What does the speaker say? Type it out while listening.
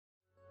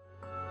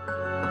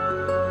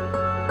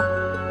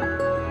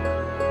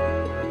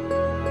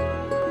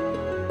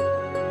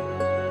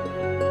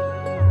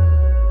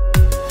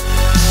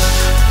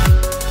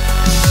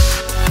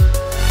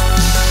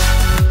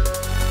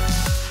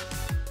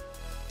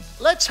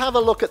let's have a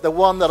look at the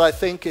one that I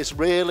think is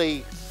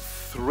really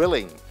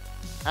thrilling,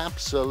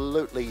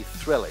 absolutely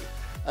thrilling.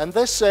 And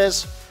this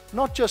is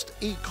not just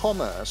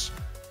e-commerce,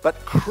 but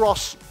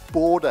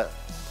cross-border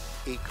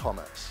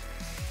e-commerce.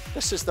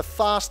 This is the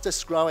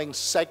fastest growing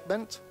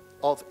segment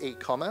of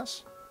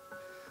e-commerce.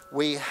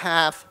 We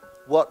have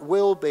what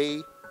will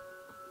be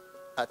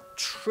 $1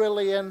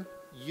 trillion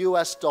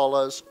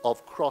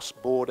of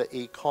cross-border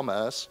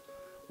e-commerce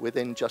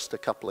within just a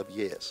couple of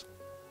years.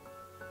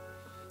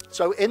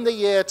 So in the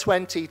year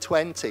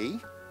 2020,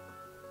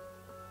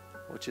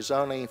 which is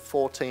only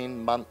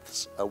 14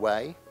 months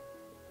away,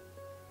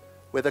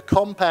 with a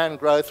compound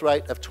growth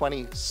rate of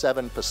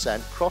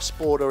 27%,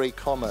 cross-border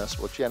e-commerce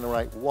will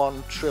generate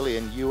 $1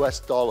 trillion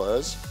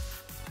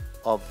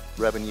of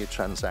revenue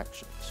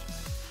transactions.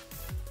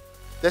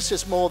 This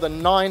is more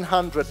than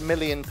 900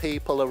 million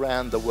people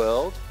around the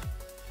world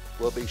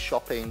will be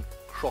shopping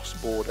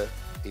cross-border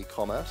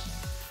e-commerce,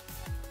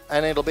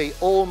 and it'll be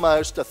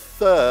almost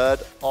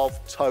 1/3 of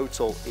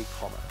total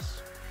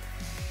e-commerce.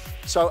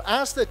 So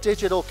as the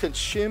digital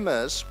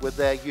consumers with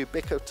their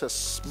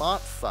ubiquitous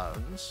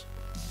smartphones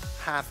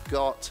have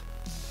got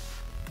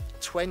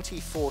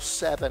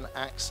 24/7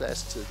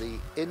 access to the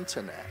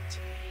internet,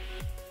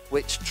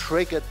 which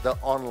triggered the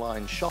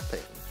online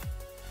shopping,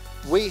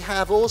 we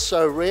have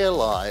also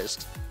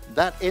realized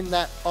that in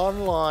that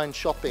online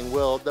shopping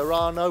world there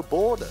are no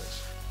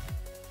borders.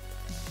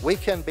 We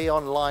can be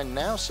online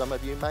now, some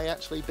of you may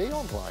actually be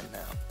online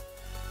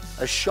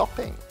now,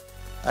 shopping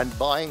and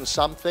buying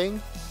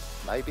something,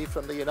 maybe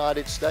from the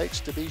United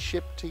States, to be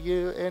shipped to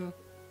you in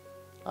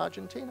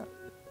Argentina,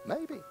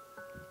 maybe.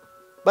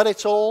 But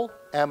it's all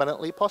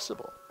eminently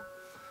possible.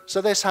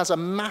 So this has a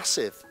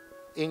massive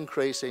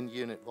increase in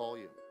unit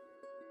volume.